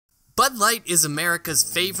Bud Light is America's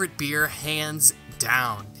favorite beer, hands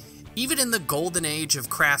down. Even in the golden age of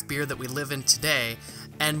craft beer that we live in today,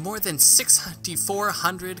 and more than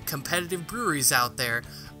 6,400 competitive breweries out there,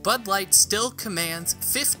 Bud Light still commands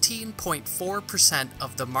 15.4%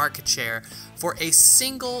 of the market share for a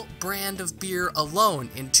single brand of beer alone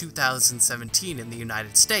in 2017 in the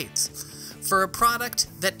United States. For a product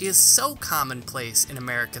that is so commonplace in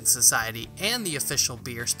American society and the official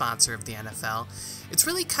beer sponsor of the NFL, it's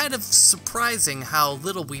really kind of surprising how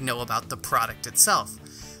little we know about the product itself.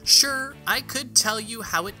 Sure, I could tell you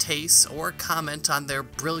how it tastes or comment on their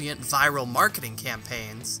brilliant viral marketing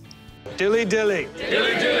campaigns. Dilly dilly.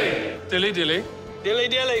 Dilly dilly. Dilly dilly. Dilly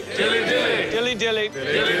dilly. Dilly dilly. Dilly dilly.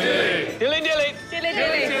 Dilly dilly. Dilly dilly. Dilly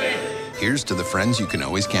dilly. Here's to the friends you can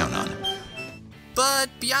always count on. But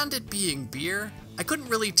beyond it being beer, I couldn't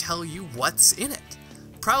really tell you what's in it.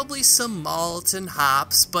 Probably some malt and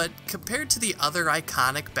hops, but compared to the other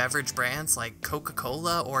iconic beverage brands like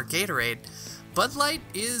Coca-Cola or Gatorade, Bud Light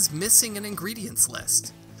is missing an ingredients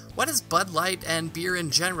list. Why does Bud Light and beer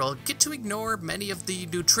in general get to ignore many of the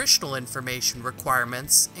nutritional information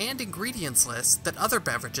requirements and ingredients lists that other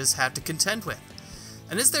beverages have to contend with?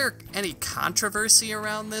 And is there any controversy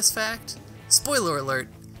around this fact? Spoiler alert,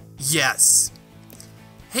 yes.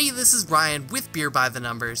 Hey, this is Ryan with Beer by the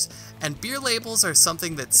Numbers, and beer labels are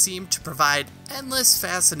something that seem to provide endless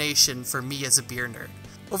fascination for me as a beer nerd.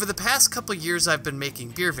 Over the past couple years I've been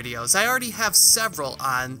making beer videos, I already have several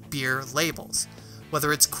on beer labels.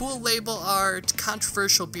 Whether it's cool label art,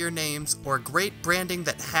 controversial beer names, or great branding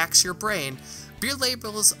that hacks your brain, beer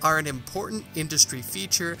labels are an important industry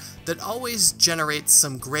feature that always generates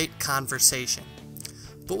some great conversation.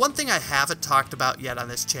 But one thing I haven't talked about yet on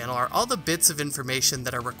this channel are all the bits of information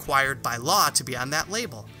that are required by law to be on that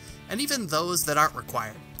label, and even those that aren't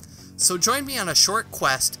required. So join me on a short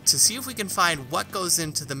quest to see if we can find what goes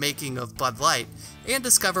into the making of Bud Light and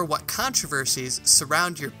discover what controversies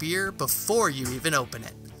surround your beer before you even open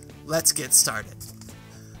it. Let's get started.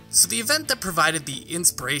 So the event that provided the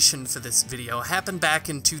inspiration for this video happened back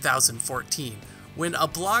in 2014, when a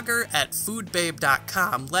blogger at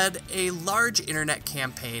foodbabe.com led a large internet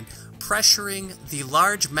campaign pressuring the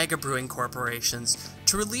large mega brewing corporations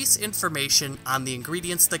to release information on the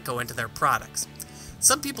ingredients that go into their products.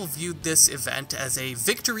 Some people viewed this event as a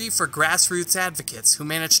victory for grassroots advocates who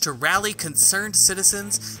managed to rally concerned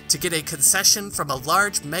citizens to get a concession from a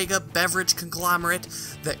large mega beverage conglomerate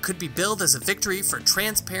that could be billed as a victory for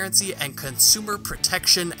transparency and consumer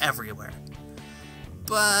protection everywhere.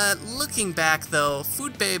 But looking back though,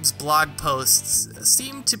 Foodbabe's blog posts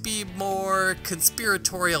seem to be more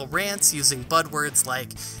conspiratorial rants using buzzwords like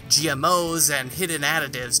GMOs and hidden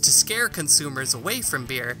additives to scare consumers away from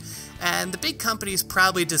beer, and the big companies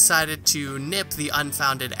probably decided to nip the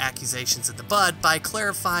unfounded accusations in the bud by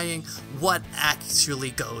clarifying what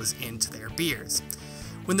actually goes into their beers.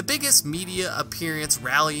 When the biggest media appearance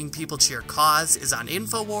rallying people to your cause is on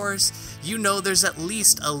InfoWars, you know there's at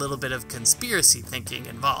least a little bit of conspiracy thinking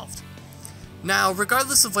involved. Now,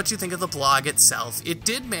 regardless of what you think of the blog itself, it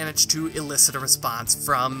did manage to elicit a response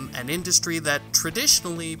from an industry that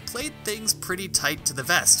traditionally played things pretty tight to the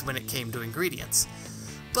vest when it came to ingredients.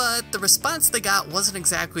 But the response they got wasn't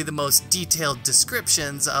exactly the most detailed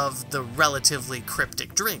descriptions of the relatively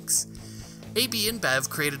cryptic drinks. AB InBev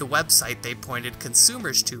created a website they pointed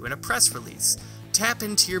consumers to in a press release,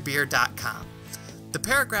 tapintoyourbeer.com. The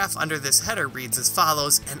paragraph under this header reads as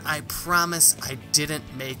follows, and I promise I didn't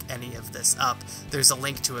make any of this up. There's a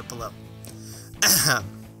link to it below.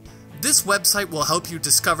 This website will help you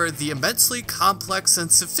discover the immensely complex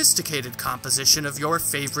and sophisticated composition of your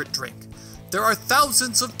favorite drink. There are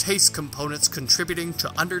thousands of taste components contributing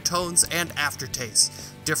to undertones and aftertaste,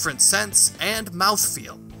 different scents, and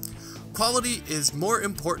mouthfeel. Quality is more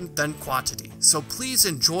important than quantity, so please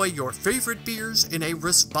enjoy your favorite beers in a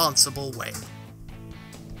responsible way.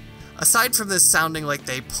 Aside from this sounding like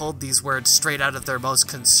they pulled these words straight out of their most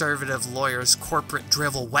conservative lawyer's corporate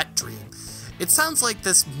drivel wet dream, it sounds like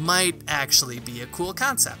this might actually be a cool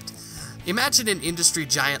concept. Imagine an industry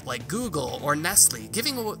giant like Google or Nestle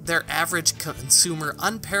giving their average consumer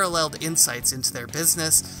unparalleled insights into their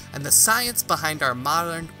business and the science behind our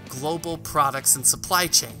modern global products and supply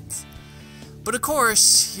chains. But of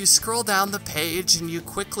course, you scroll down the page and you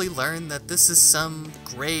quickly learn that this is some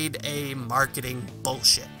grade A marketing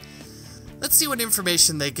bullshit. Let's see what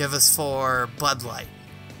information they give us for Bud Light.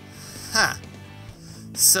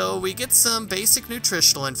 So we get some basic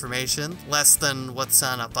nutritional information, less than what's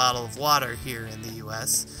on a bottle of water here in the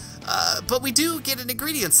US. But we do get an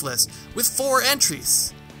ingredients list with 4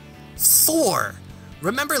 entries. 4!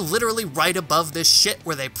 Remember literally right above this shit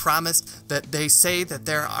where they promised that they say that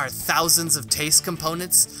there are thousands of taste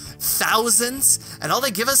components? Thousands? And all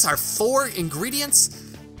they give us are 4 ingredients?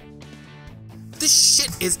 This shit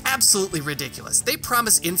is absolutely ridiculous. They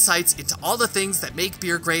promise insights into all the things that make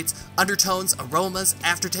beer great, undertones, aromas,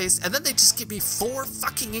 aftertaste, and then they just give me 4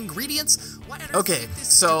 fucking ingredients? Okay,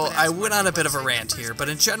 so I went on a bit of a rant here, but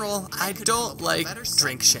in general, I don't like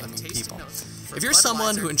drink shaming people. If you're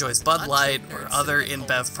someone who enjoys Bud Light or other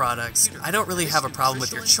InBev products, I don't really have a problem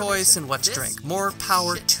with your choice and what to drink. More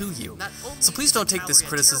power to you. So please don't take this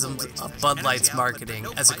criticism of Bud Light's marketing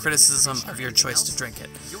as a criticism of your choice to drink it.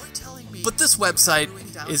 But this website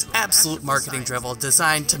is absolute marketing drivel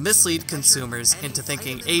designed to mislead consumers into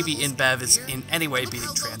thinking AB InBev is in any way being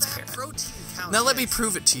transparent. Now let me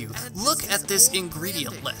prove it to you. Look at this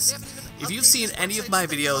ingredient list. If you've seen any of my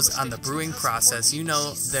videos on the brewing process, you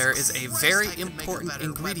know there is a very important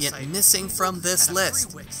ingredient missing from this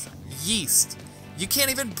list. Yeast. You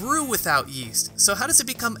can't even brew without yeast. So how does it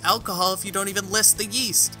become alcohol if you don't even list the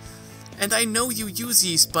yeast? And I know you use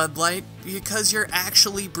yeast, Bud Light, because you're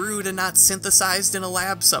actually brewed and not synthesized in a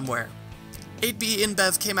lab somewhere. 8B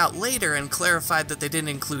InBev came out later and clarified that they didn't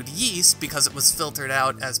include yeast because it was filtered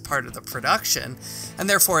out as part of the production, and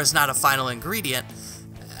therefore is not a final ingredient.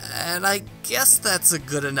 And I guess that's a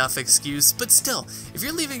good enough excuse, but still, if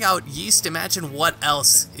you're leaving out yeast, imagine what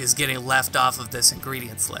else is getting left off of this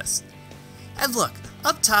ingredients list. And look,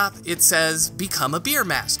 up top it says, become a beer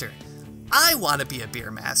master. I want to be a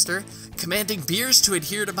beer master, commanding beers to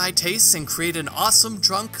adhere to my tastes and create an awesome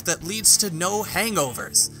drunk that leads to no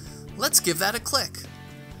hangovers. Let's give that a click.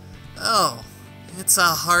 Oh, it's a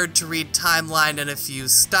hard to read timeline and a few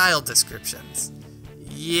style descriptions.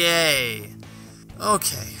 Yay.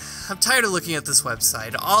 Okay, I'm tired of looking at this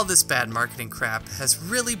website. All this bad marketing crap has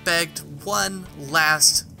really begged one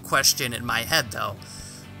last question in my head though.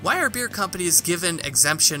 Why are beer companies given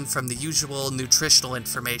exemption from the usual nutritional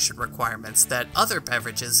information requirements that other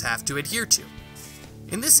beverages have to adhere to?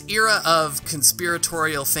 In this era of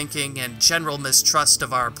conspiratorial thinking and general mistrust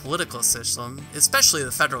of our political system, especially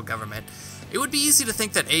the federal government, it would be easy to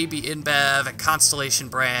think that AB InBev and Constellation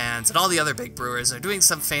Brands and all the other big brewers are doing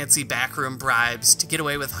some fancy backroom bribes to get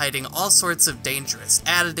away with hiding all sorts of dangerous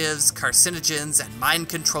additives, carcinogens, and mind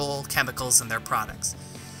control chemicals in their products.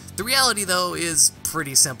 The reality, though, is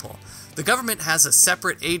pretty simple. The government has a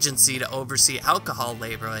separate agency to oversee alcohol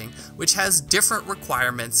labeling, which has different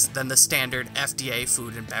requirements than the standard FDA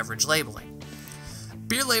food and beverage labeling.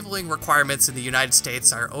 Beer labeling requirements in the United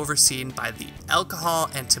States are overseen by the Alcohol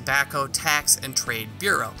and Tobacco Tax and Trade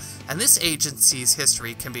Bureau, and this agency's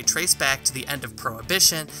history can be traced back to the end of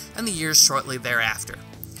Prohibition and the years shortly thereafter.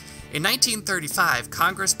 In 1935,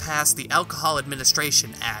 Congress passed the Alcohol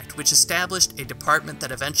Administration Act, which established a department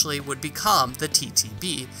that eventually would become the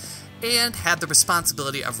TTB, and had the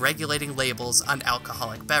responsibility of regulating labels on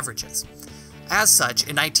alcoholic beverages. As such,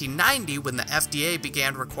 in 1990, when the FDA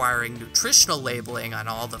began requiring nutritional labeling on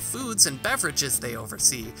all the foods and beverages they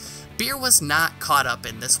oversee, beer was not caught up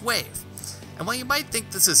in this wave. And while you might think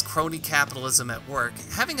this is crony capitalism at work,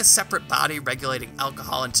 having a separate body regulating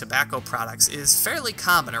alcohol and tobacco products is fairly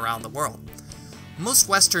common around the world. Most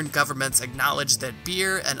Western governments acknowledge that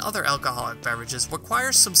beer and other alcoholic beverages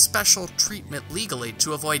require some special treatment legally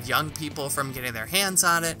to avoid young people from getting their hands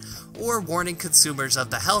on it, or warning consumers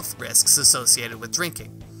of the health risks associated with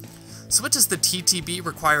drinking. So what does the TTB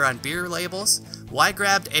require on beer labels? Well, I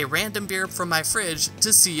grabbed a random beer from my fridge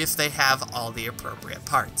to see if they have all the appropriate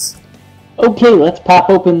parts. Okay, let's pop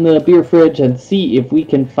open the beer fridge and see if we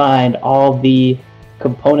can find all the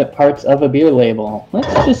component parts of a beer label.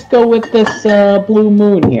 Let's just go with this Blue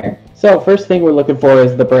Moon here. So first thing we're looking for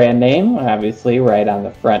is the brand name, obviously right on the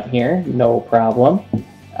front here, no problem.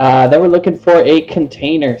 Then we're looking for a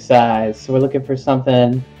container size. So we're looking for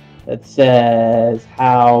something that says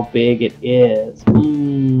how big it is.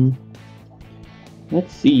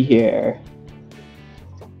 Let's see here.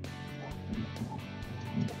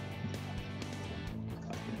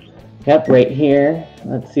 Yep, right here.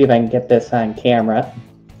 Let's see if I can get this on camera.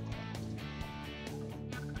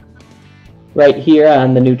 Right here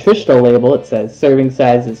on the nutritional label, it says serving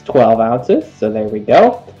size is 12 ounces, so there we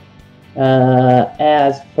go.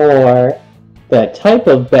 As for the type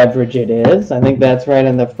of beverage it is, I think that's right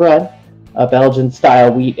in the front, a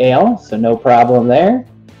Belgian-style wheat ale, so no problem there.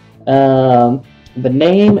 The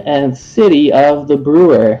name and city of the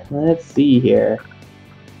brewer. Let's see here.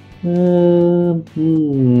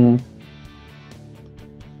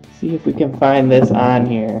 See if we can find this on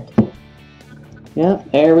here.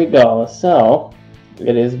 Yep, there we go. So,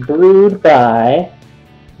 it is brewed by...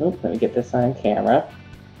 Let me get this on camera.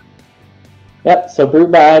 Yep, So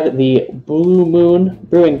brewed by the Blue Moon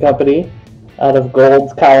Brewing Company out of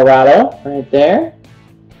Golds, Colorado, right there.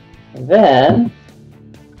 And then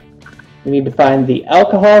we need to find the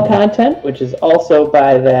alcohol content, which is also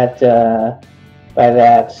by that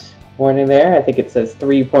warning there. I think it says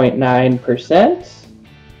 3.9%.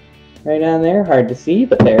 Right on there, hard to see,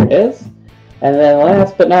 but there it is. And then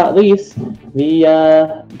last but not least,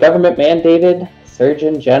 the government-mandated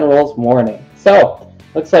Surgeon General's warning. So,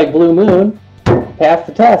 looks like Blue Moon passed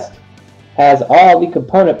the test. Has all the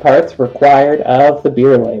component parts required of the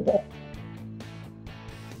beer label.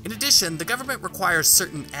 In addition, the government requires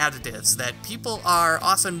certain additives that people are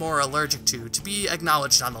often more allergic to be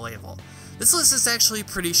acknowledged on the label. This list is actually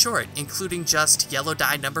pretty short, including just yellow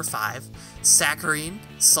dye number 5, saccharine,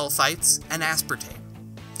 sulfites, and aspartame.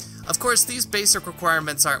 Of course, these basic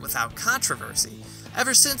requirements aren't without controversy.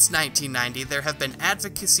 Ever since 1990, there have been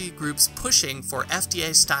advocacy groups pushing for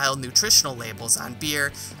FDA-style nutritional labels on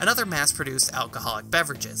beer and other mass-produced alcoholic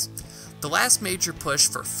beverages. The last major push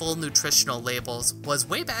for full nutritional labels was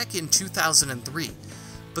way back in 2003,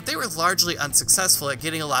 but they were largely unsuccessful at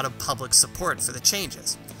getting a lot of public support for the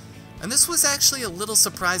changes. And this was actually a little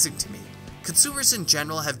surprising to me. Consumers in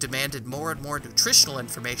general have demanded more and more nutritional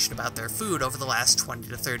information about their food over the last 20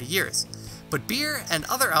 to 30 years, but beer and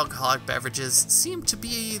other alcoholic beverages seem to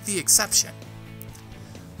be the exception.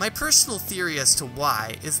 My personal theory as to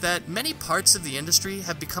why is that many parts of the industry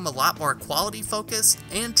have become a lot more quality-focused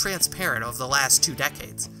and transparent over the last 2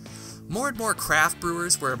 decades. More and more craft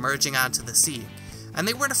brewers were emerging onto the scene, and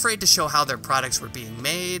they weren't afraid to show how their products were being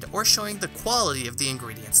made or showing the quality of the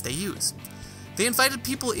ingredients they use. They invited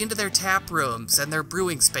people into their tap rooms and their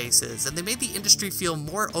brewing spaces, and they made the industry feel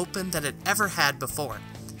more open than it ever had before.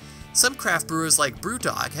 Some craft brewers like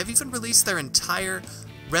BrewDog have even released their entire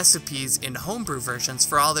recipes in homebrew versions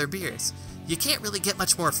for all their beers. You can't really get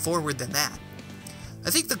much more forward than that.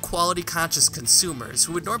 I think the quality-conscious consumers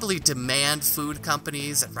who would normally demand food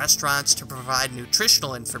companies and restaurants to provide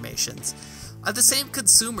nutritional information are the same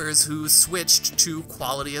consumers who switched to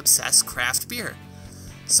quality-obsessed craft beer.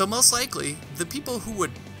 So most likely, the people who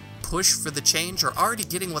would push for the change are already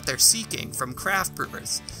getting what they're seeking from craft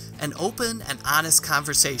brewers, an open and honest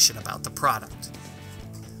conversation about the product.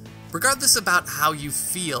 Regardless about how you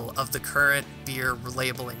feel of the current beer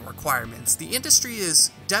labeling requirements, the industry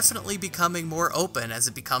is definitely becoming more open as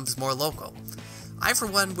it becomes more local. I, for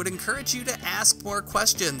one, would encourage you to ask more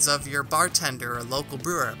questions of your bartender or local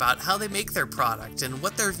brewer about how they make their product and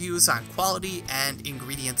what their views on quality and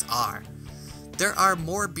ingredients are. There are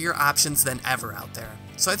more beer options than ever out there,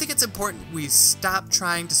 so I think it's important we stop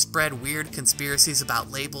trying to spread weird conspiracies about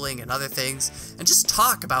labeling and other things, and just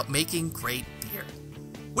talk about making great beer.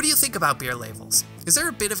 What do you think about beer labels? Is there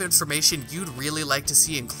a bit of information you'd really like to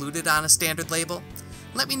see included on a standard label?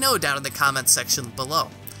 Let me know down in the comments section below.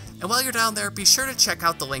 And while you're down there, be sure to check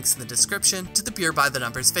out the links in the description to the Beer by the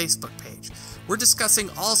Numbers Facebook page. We're discussing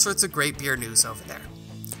all sorts of great beer news over there.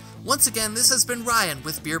 Once again, this has been Ryan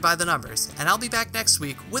with Beer by the Numbers, and I'll be back next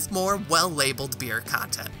week with more well-labeled beer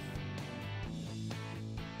content.